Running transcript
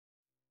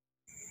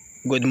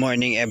Good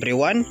morning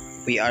everyone,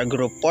 we are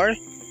Group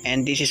 4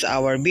 and this is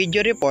our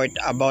video report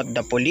about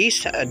the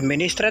Police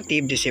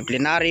Administrative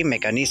Disciplinary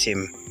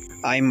Mechanism.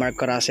 I'm Mark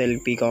Russell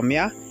P.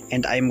 Comia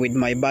and I'm with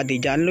my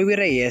buddy Louie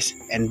Reyes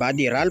and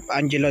buddy Ralph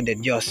Angelo de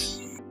Dios.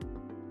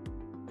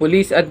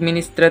 Police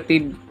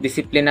Administrative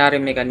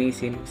Disciplinary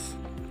Mechanisms.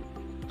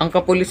 Ang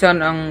kapulisan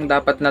ang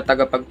dapat na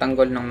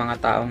tagapagtanggol ng mga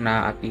taong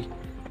naaapi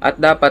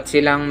at dapat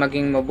silang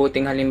maging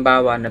mabuting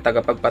halimbawa na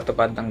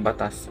tagapagpatupad ng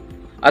batas.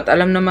 At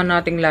alam naman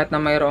nating lahat na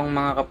mayroong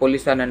mga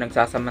kapulisan na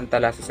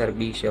nagsasamantala sa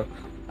serbisyo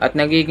at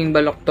nagiging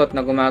baluktot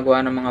na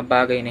gumagawa ng mga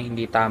bagay na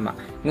hindi tama.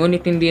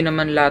 Ngunit hindi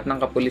naman lahat ng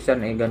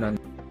kapulisan ay ganon.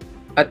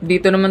 At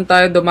dito naman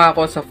tayo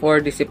dumako sa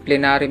 4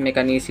 disciplinary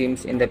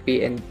mechanisms in the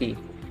PNP.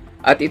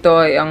 At ito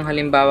ay ang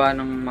halimbawa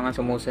ng mga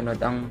sumusunod: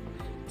 ang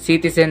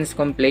citizens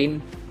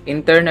complaint,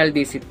 internal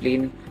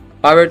discipline,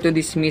 power to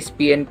dismiss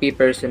PNP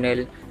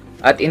personnel,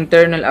 at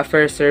internal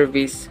affairs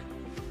service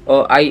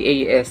o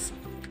IAS.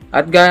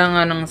 At gaya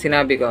nga ng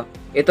sinabi ko,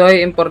 ito ay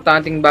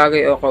importanteng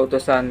bagay o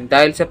kautusan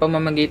dahil sa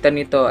pamamagitan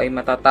nito ay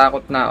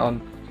matatakot na o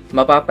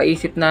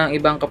mapapaisip na ang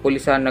ibang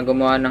kapulisan na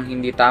gumawa ng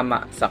hindi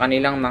tama sa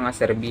kanilang mga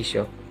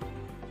serbisyo.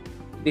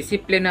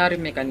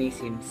 Disciplinary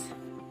mechanisms.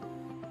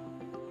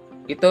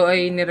 Ito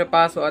ay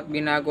nirepaso at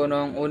binago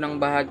noong unang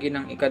bahagi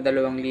ng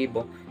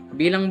ika-2000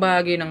 bilang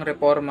bahagi ng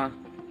reforma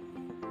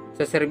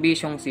sa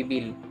serbisyong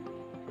sibil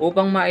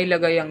upang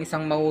mailagay ang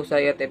isang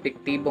mahusay at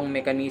epektibong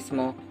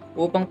mekanismo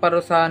upang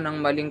parusahan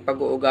ang maling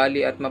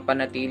pag-uugali at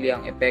mapanatili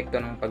ang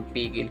epekto ng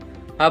pagpigil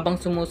habang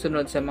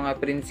sumusunod sa mga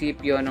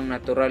prinsipyo ng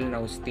natural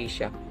na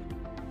hustisya.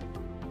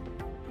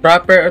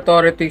 Proper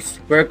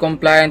authorities where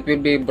compliant will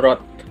be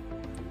brought.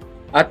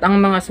 At ang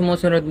mga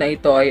sumusunod na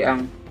ito ay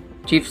ang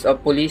Chiefs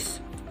of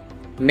Police,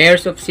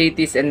 Mayors of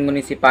Cities and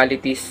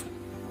Municipalities,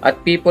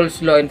 at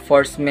People's Law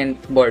Enforcement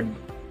Board.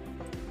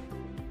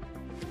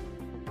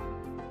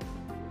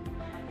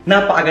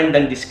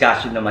 Napakagandang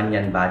discussion naman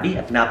yan, buddy,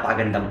 at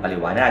napakagandang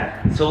paliwanag.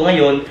 So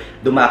ngayon,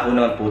 dumako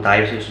naman po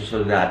tayo sa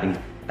susunod na ating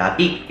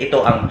topic. Ito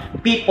ang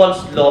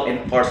People's Law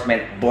Enforcement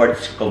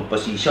Board's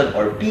Composition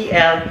or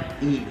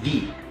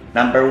PLEV.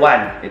 Number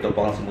 1, ito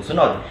po ang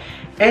sumusunod.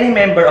 Any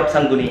member of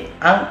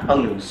sangguniang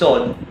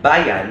panglungsod,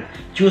 bayan,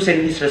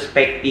 chosen his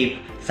respective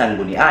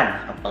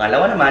sanggunian. Ang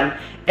pangalawa naman,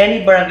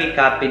 any barangay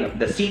captain of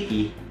the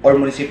city or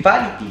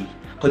municipality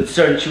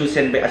concerned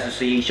chosen by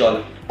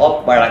association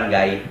of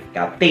barangay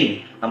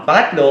captain. Ang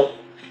pangatlo,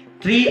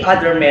 3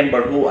 other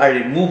member who are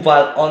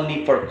removal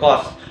only for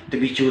cause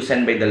to be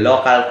chosen by the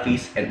local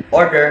peace and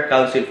order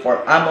council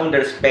for among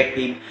the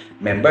respective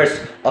members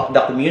of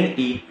the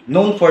community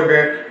known for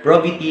their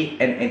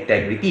probity and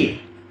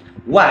integrity.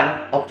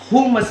 One of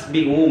whom must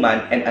be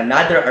woman and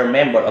another are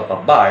member of a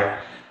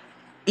bar,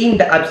 in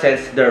the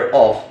absence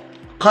thereof,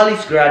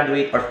 college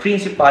graduate or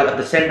principal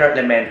of the Central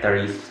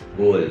Elementary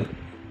School.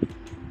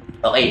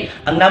 Okay,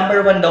 ang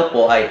number 1 daw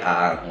po ay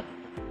ang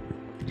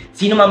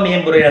sino mang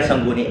miyembro ng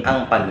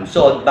sangguniang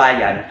panlungsod,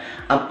 bayan,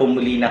 ang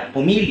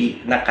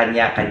pumili ng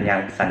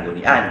kanya-kanyang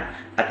sanggunian.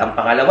 At ang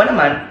pangalawa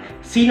naman,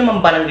 sino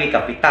mang barangay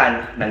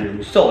kapitan ng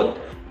lungsod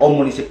o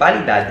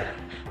munisipalidad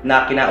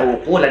na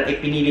kinauukulan ay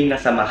pinili na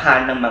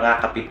samahan ng mga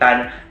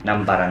kapitan ng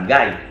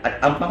barangay. At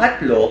ang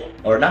pangatlo,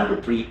 or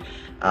number 3,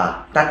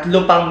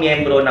 3 pang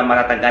miyembro na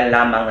matatagal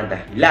lamang na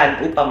dahilan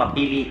upang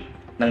mapili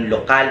ng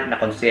lokal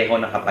na konseho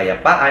ng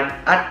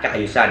kapayapaan at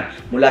kaayusan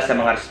mula sa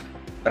mga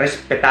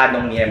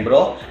respetadong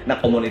miyembro ng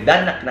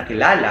komunidad na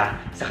nakilala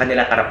sa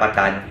kanilang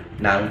karapatan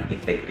ng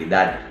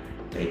integridad.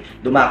 Okay.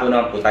 Dumako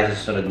naman po tayo sa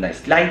susunod na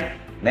slide.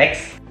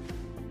 Next.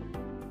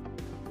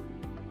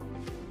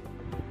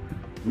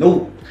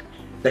 No.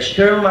 The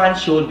chairman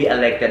should be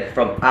elected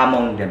from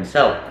among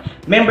themselves.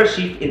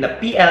 Membership in the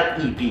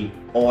PLEB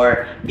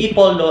or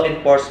People Law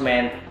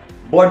Enforcement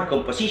Board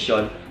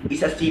composition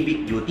is a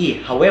civic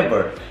duty.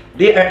 However,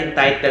 they are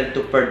entitled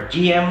to per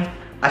diem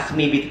as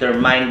may be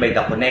determined by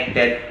the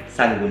connected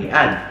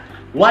sanggunian.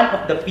 One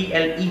of the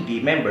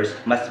PLEB members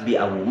must be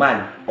a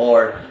woman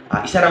or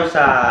isa raw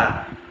sa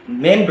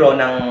membro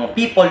ng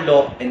People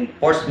Law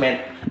Enforcement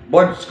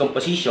Board's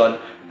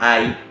composition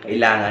ay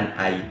kailangan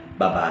ay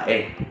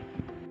babae.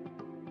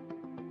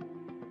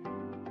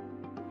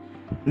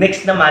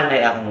 Next naman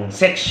ay ang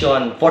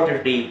Section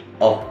 43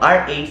 of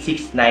RA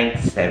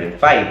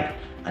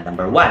 6975.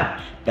 Number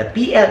 1, the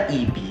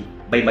PLEB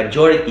by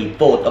majority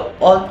vote of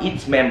all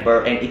its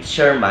member and its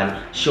chairman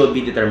should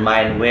be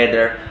determined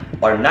whether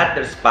or not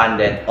the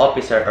respondent,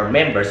 officer, or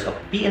members of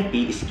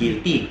PNP is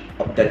guilty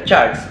of the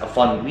charge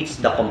upon which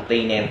the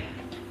complainant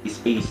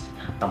is based.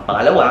 Ang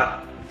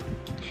pangalawa,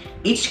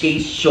 each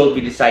case should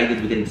be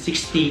decided within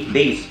 60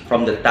 days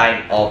from the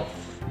time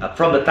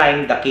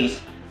the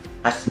case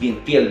has been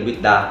filed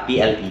with the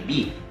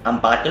PLEB. Ang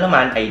pangatlo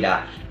naman ay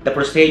the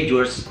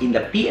procedures in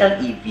the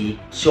PLEB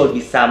should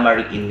be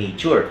summary in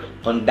nature,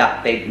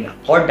 conducted in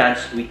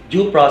accordance with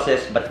due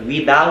process but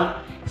without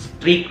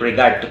strict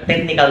regard to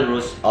technical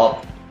rules of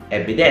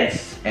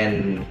evidence.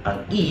 And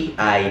ang E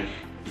ay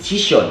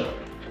decision.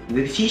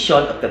 The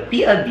decision of the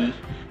PLEB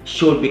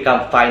should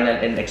become final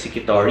and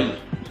executory,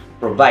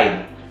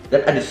 provide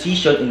that a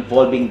decision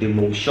involving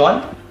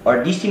demotion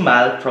or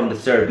dismissal from the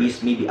service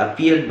may be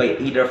appealed by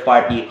either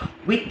party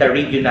with the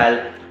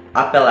regional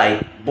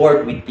appellate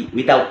board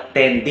without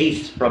 10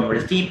 days from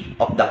receipt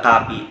of the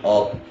copy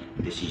of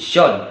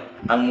decision.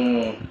 Ang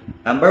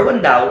number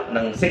 1 daw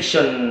ng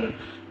section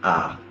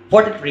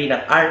 43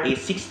 ng RA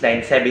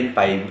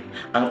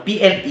 6975, ang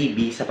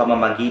PLEB sa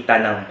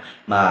pamamagitan ng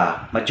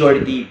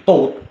majority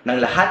vote ng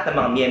lahat ng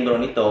mga miyembro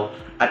nito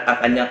at ang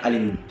kanyang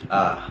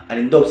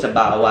alindog sa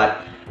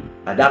bawat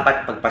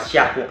dapat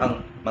pagpasya kung ang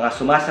mga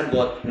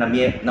sumasagot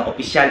na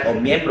opisyal o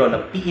miyembro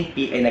ng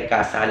PNP ay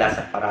nagkasala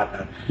sa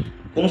paratang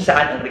kung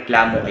saan ang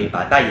reklamo ay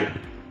batay.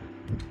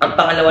 Ang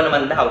pangalawa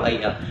naman daw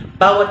ay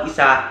bawat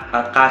isa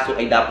ang kaso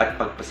ay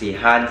dapat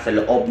pagpasihan sa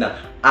loob ng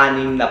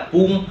 60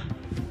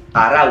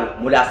 araw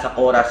mula sa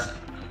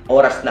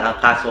oras na ang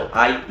kaso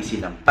ay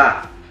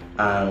isinampa.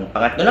 Ang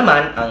pangatlo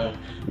naman, ang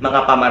mga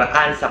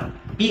pamaraan sa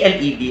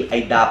PLEB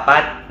ay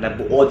dapat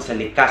nabuod sa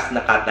likas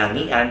na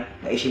katangian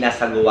na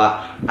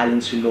isinasagawa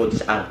alinsunod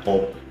sa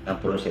angkop ng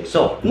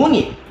proseso.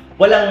 Ngunit,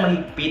 walang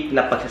mahigpit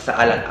na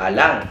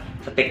pagsasaalang-alang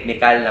sa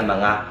teknikal na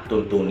mga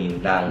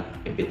tuntunin ng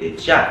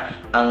ebidensya.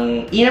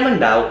 Ang inaman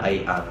daw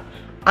ay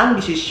ang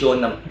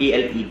desisyon ng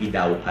PLEB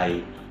daw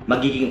ay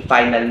magiging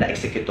final na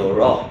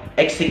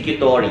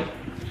executory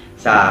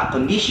sa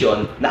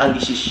kondisyon na ang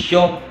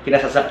desisyong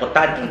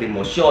kinasasangkutan ng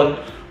demosyon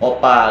o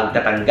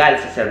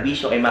pagtatanggal sa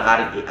serbisyo ay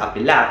maaaring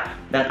i-apela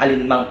ng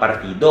alinmang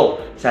partido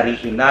sa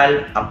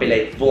Regional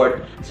Appellate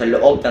Board sa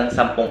loob ng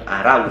 10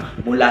 araw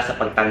mula sa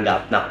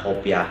pagtanggap ng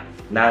kopya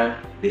ng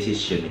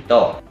desisyon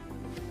nito.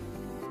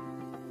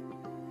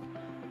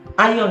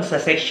 Ayon sa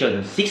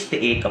Section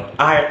 68 of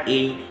RA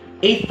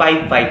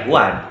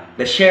 8551,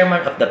 the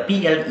chairman of the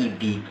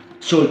PLEB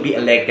should be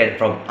elected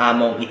from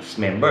among its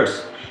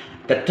members.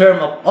 The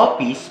term of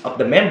office of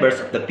the members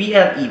of the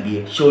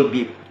PLEB should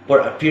be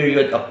for a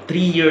period of 3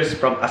 years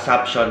from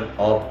assumption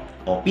of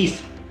office.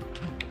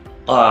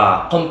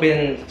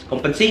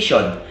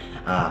 Compensation.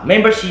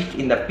 Membership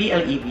in the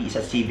PLEB is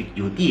a civic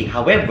duty.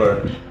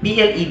 However,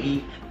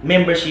 PLEB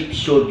membership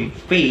should be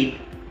paid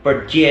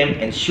per diem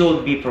and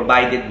should be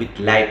provided with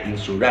life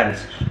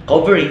insurance.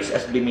 Coverage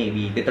as may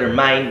be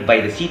determined by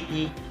the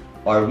city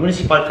or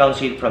municipal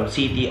council from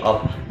city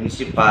of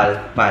municipal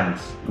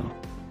funds.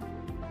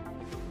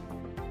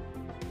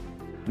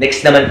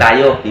 Next naman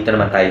tayo, dito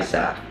naman tayo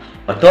sa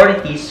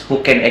authorities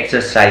who can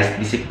exercise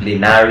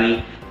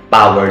disciplinary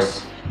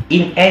powers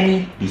in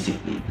any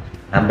discipline.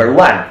 Number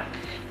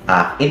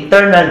 1,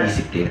 internal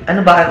discipline.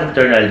 Ano ba ang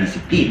internal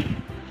discipline?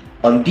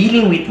 On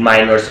dealing with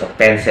minors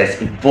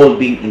offenses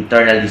involving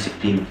internal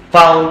discipline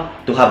found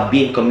to have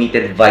been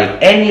committed by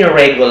any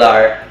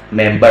regular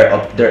member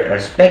of their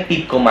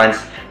respective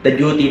commands, the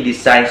duty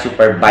design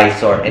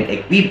supervisor and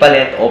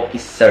equivalent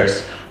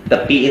officers of the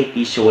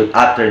PNP should,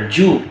 after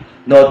due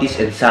notice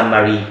and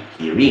summary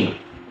hearing,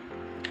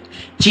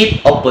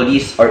 Chief of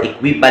Police or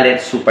equivalent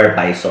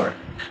supervisor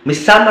may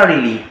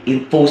summarily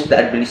impose the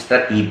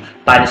administrative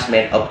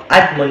punishment of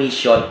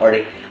admonition or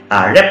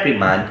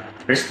reprimand,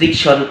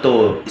 restriction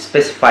to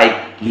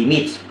specified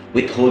limits,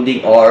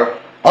 withholding or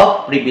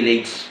of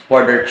privilege,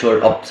 forfeiture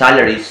of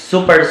salaries,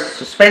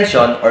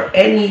 suspension, or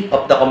any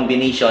of the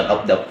combination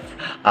of the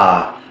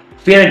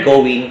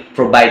fair-going,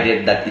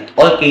 provided that in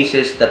all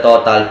cases the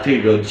total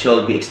period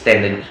shall be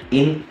extended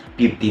in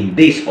 15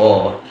 days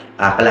o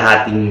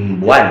kalahating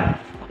buwan.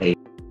 Okay.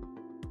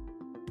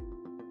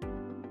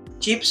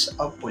 Chiefs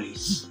of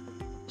Police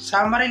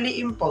summarily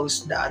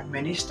impose the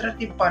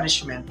administrative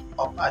punishment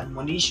of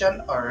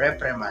admonition or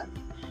reprimand,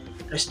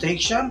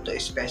 restriction to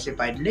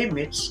specified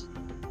limits,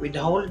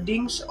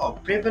 withholdings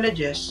of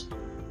privileges,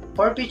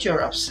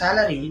 forfeiture of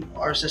salary,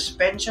 or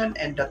suspension,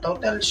 and the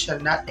total shall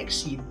not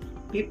exceed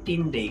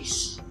 15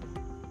 days.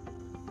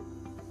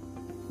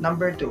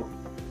 Number 2.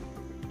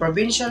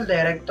 Provincial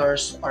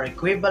Directors or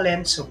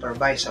Equivalent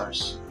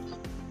Supervisors.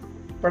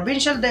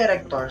 Provincial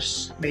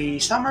Directors may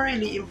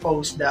summarily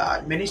impose the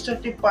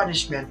administrative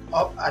punishment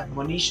of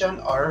admonition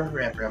or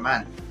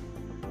reprimand,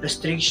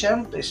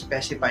 restriction to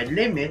specified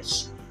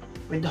limits,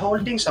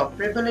 withholdings of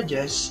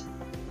privileges,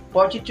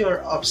 forfeiture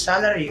of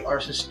salary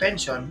or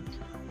suspension,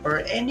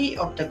 or any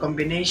of the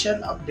combination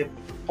of the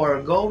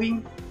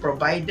foregoing,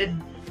 provided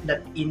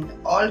that in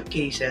all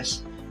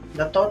cases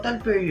the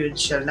total period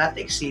shall not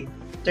exceed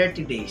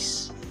 30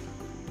 days.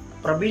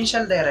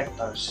 Provincial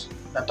Directors,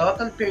 the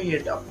total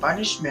period of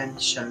punishment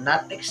shall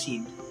not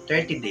exceed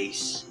 30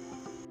 days.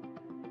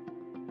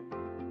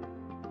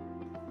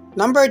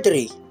 Number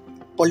 3.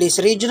 Police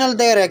Regional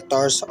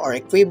Directors or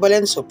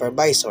Equivalent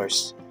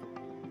Supervisors.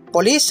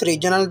 Police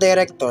Regional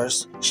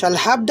Directors shall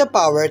have the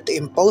power to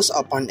impose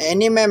upon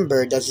any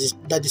member the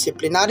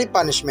disciplinary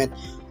punishment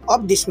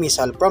of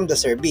dismissal from the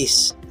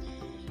service.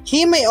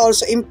 He may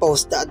also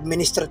impose the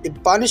administrative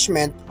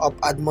punishment of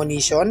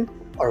admonition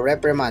or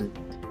reprimand,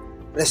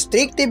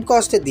 restrictive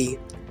custody,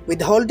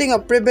 withholding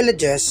of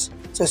privileges,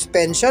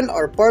 suspension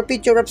or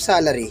forfeiture of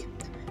salary,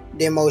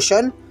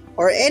 demotion,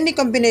 or any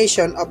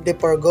combination of the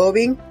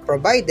foregoing,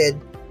 provided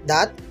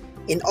that,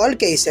 in all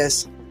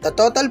cases, The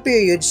total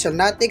period shall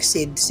not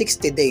exceed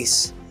 60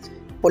 days.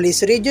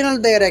 Police Regional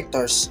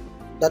Directors.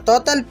 The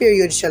total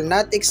period shall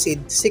not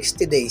exceed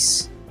 60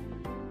 days.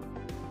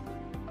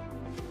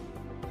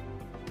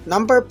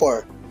 Number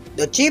 4.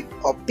 The Chief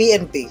of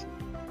PNP.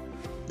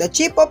 The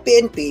Chief of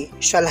PNP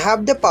shall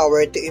have the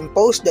power to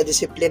impose the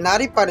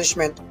disciplinary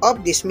punishment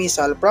of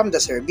dismissal from the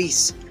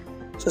service,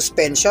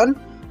 suspension,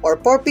 or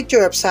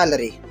forfeiture of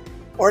salary,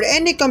 or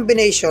any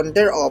combination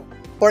thereof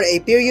for a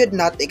period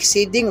not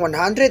exceeding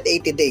 180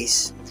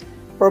 days,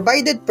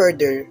 provided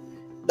further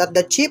that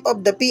the Chief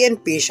of the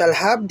PNP shall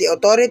have the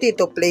authority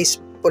to place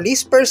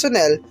police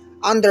personnel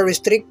under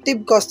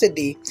restrictive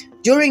custody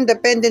during the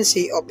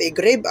pendency of a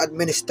grave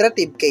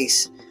administrative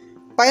case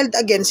filed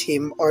against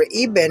him or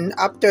even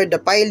after the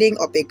filing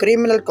of a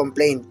criminal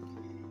complaint,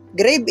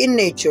 grave in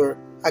nature,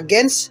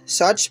 against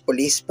such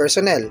police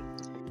personnel.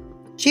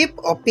 Chief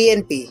of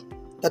PNP.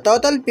 The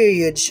total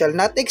period shall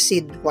not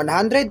exceed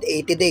 180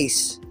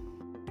 days.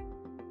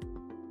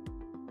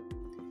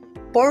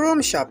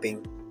 Forum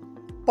shopping.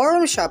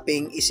 Forum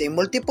shopping is a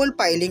multiple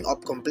filing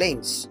of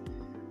complaints.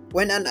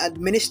 When an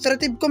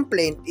administrative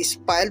complaint is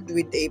filed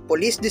with a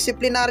police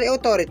disciplinary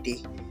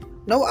authority,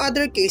 no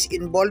other case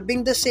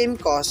involving the same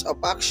cause of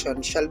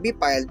action shall be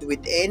filed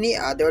with any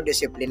other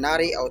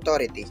disciplinary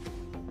authority.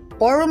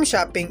 Forum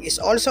shopping is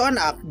also an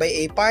act by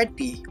a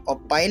party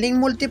of filing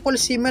multiple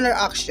similar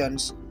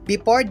actions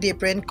before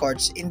different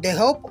courts in the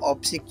hope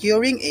of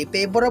securing a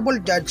favorable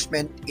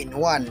judgment in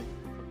one.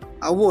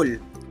 AWOL,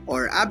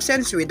 or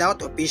absence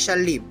without official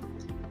leave.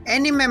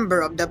 Any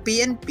member of the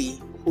PNP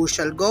who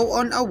shall go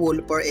on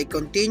AWOL for a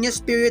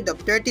continuous period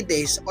of 30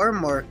 days or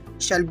more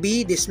shall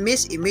be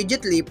dismissed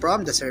immediately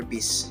from the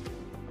service.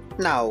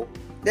 Now,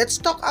 let's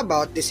talk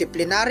about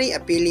disciplinary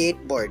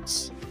affiliate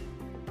boards.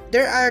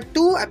 There are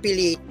two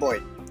affiliate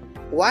boards.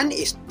 One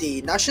is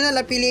the National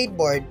Affiliate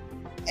Board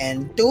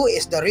and two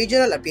is the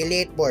Regional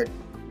Affiliate Board.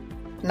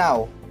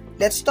 Now,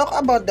 let's talk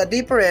about the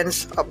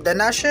difference of the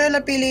National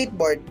Affiliate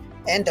Board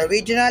and the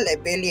Regional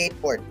Affiliate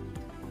Board.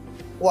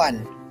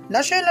 1.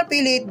 National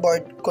Affiliate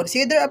Board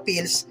consider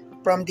appeals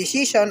from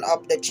decision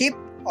of the Chief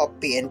of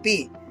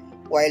PNP,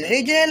 while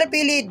Regional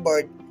Affiliate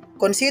Board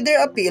consider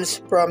appeals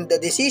from the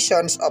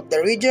decisions of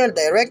the regional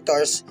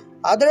directors,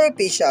 other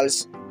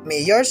officials,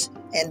 mayors,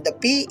 and the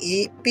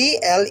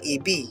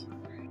PLEB.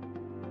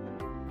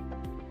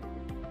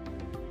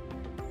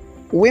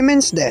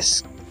 Women's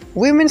Desk.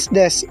 Women's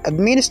Desk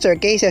administer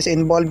cases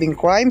involving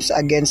crimes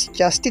against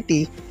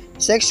chastity,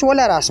 sexual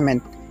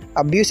harassment,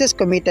 abuses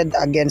committed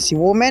against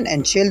women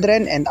and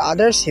children, and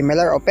other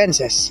similar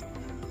offenses.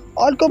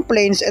 All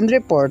complaints and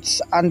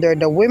reports under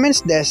the Women's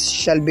Desk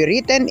shall be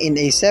written in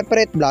a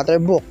separate blotter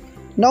book,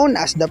 known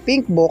as the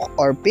Pink Book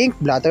or Pink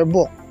Blotter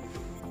Book.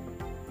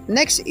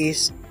 Next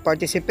is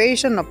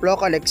participation of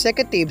local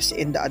executives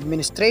in the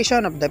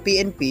administration of the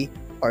PNP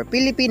or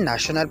Philippine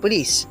National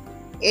Police.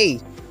 A.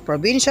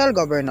 Provincial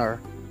Governor.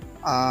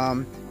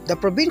 The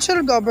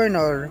Provincial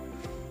Governor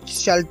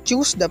shall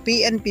choose the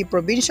PNP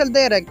Provincial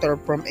Director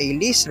from a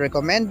list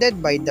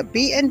recommended by the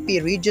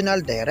PNP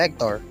Regional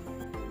Director.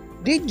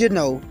 Did you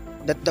know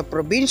that the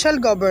Provincial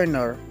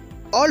Governor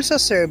also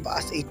serves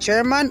as a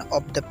chairman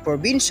of the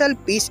Provincial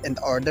Peace and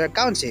Order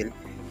Council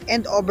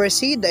and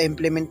oversee the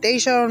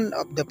implementation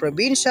of the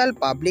Provincial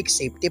Public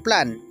Safety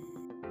Plan?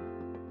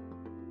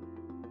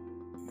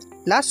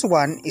 Last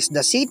one is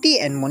the City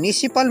and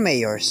Municipal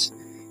Mayors.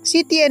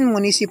 City and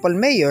Municipal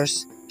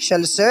Mayors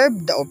shall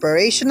serve the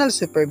operational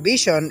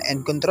supervision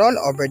and control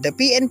over the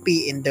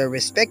PNP in their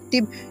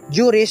respective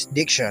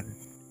jurisdiction,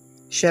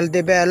 shall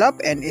develop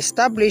and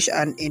establish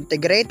an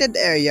integrated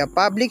area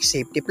public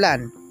safety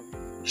plan,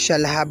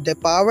 shall have the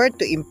power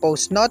to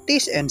impose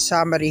notice and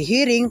summary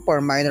hearing for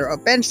minor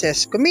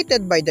offenses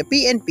committed by the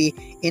PNP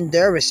in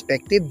their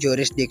respective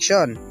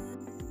jurisdiction.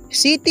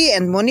 City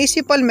and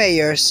municipal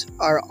mayors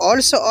are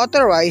also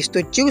authorized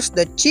to choose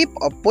the chief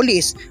of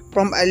police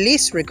from a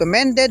list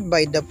recommended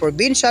by the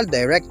provincial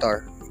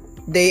director.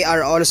 They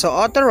are also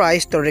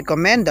authorized to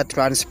recommend the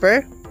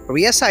transfer,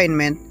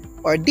 reassignment,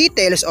 or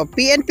details of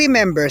PNP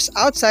members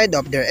outside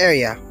of their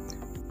area.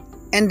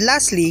 And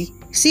lastly,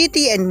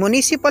 city and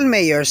municipal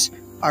mayors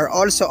are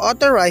also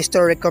authorized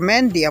to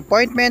recommend the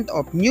appointment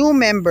of new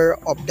member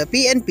of the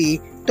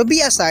PNP to be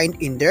assigned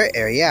in their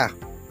area.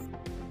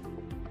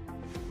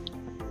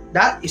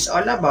 That is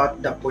all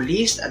about the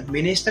Police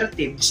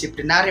Administrative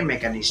Disciplinary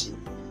Mechanism.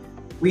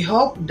 We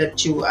hope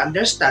that you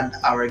understand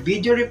our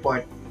video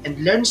report and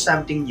learn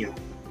something new.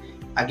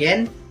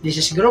 Again, this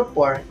is Group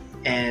 4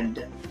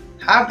 and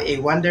have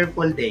a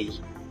wonderful day.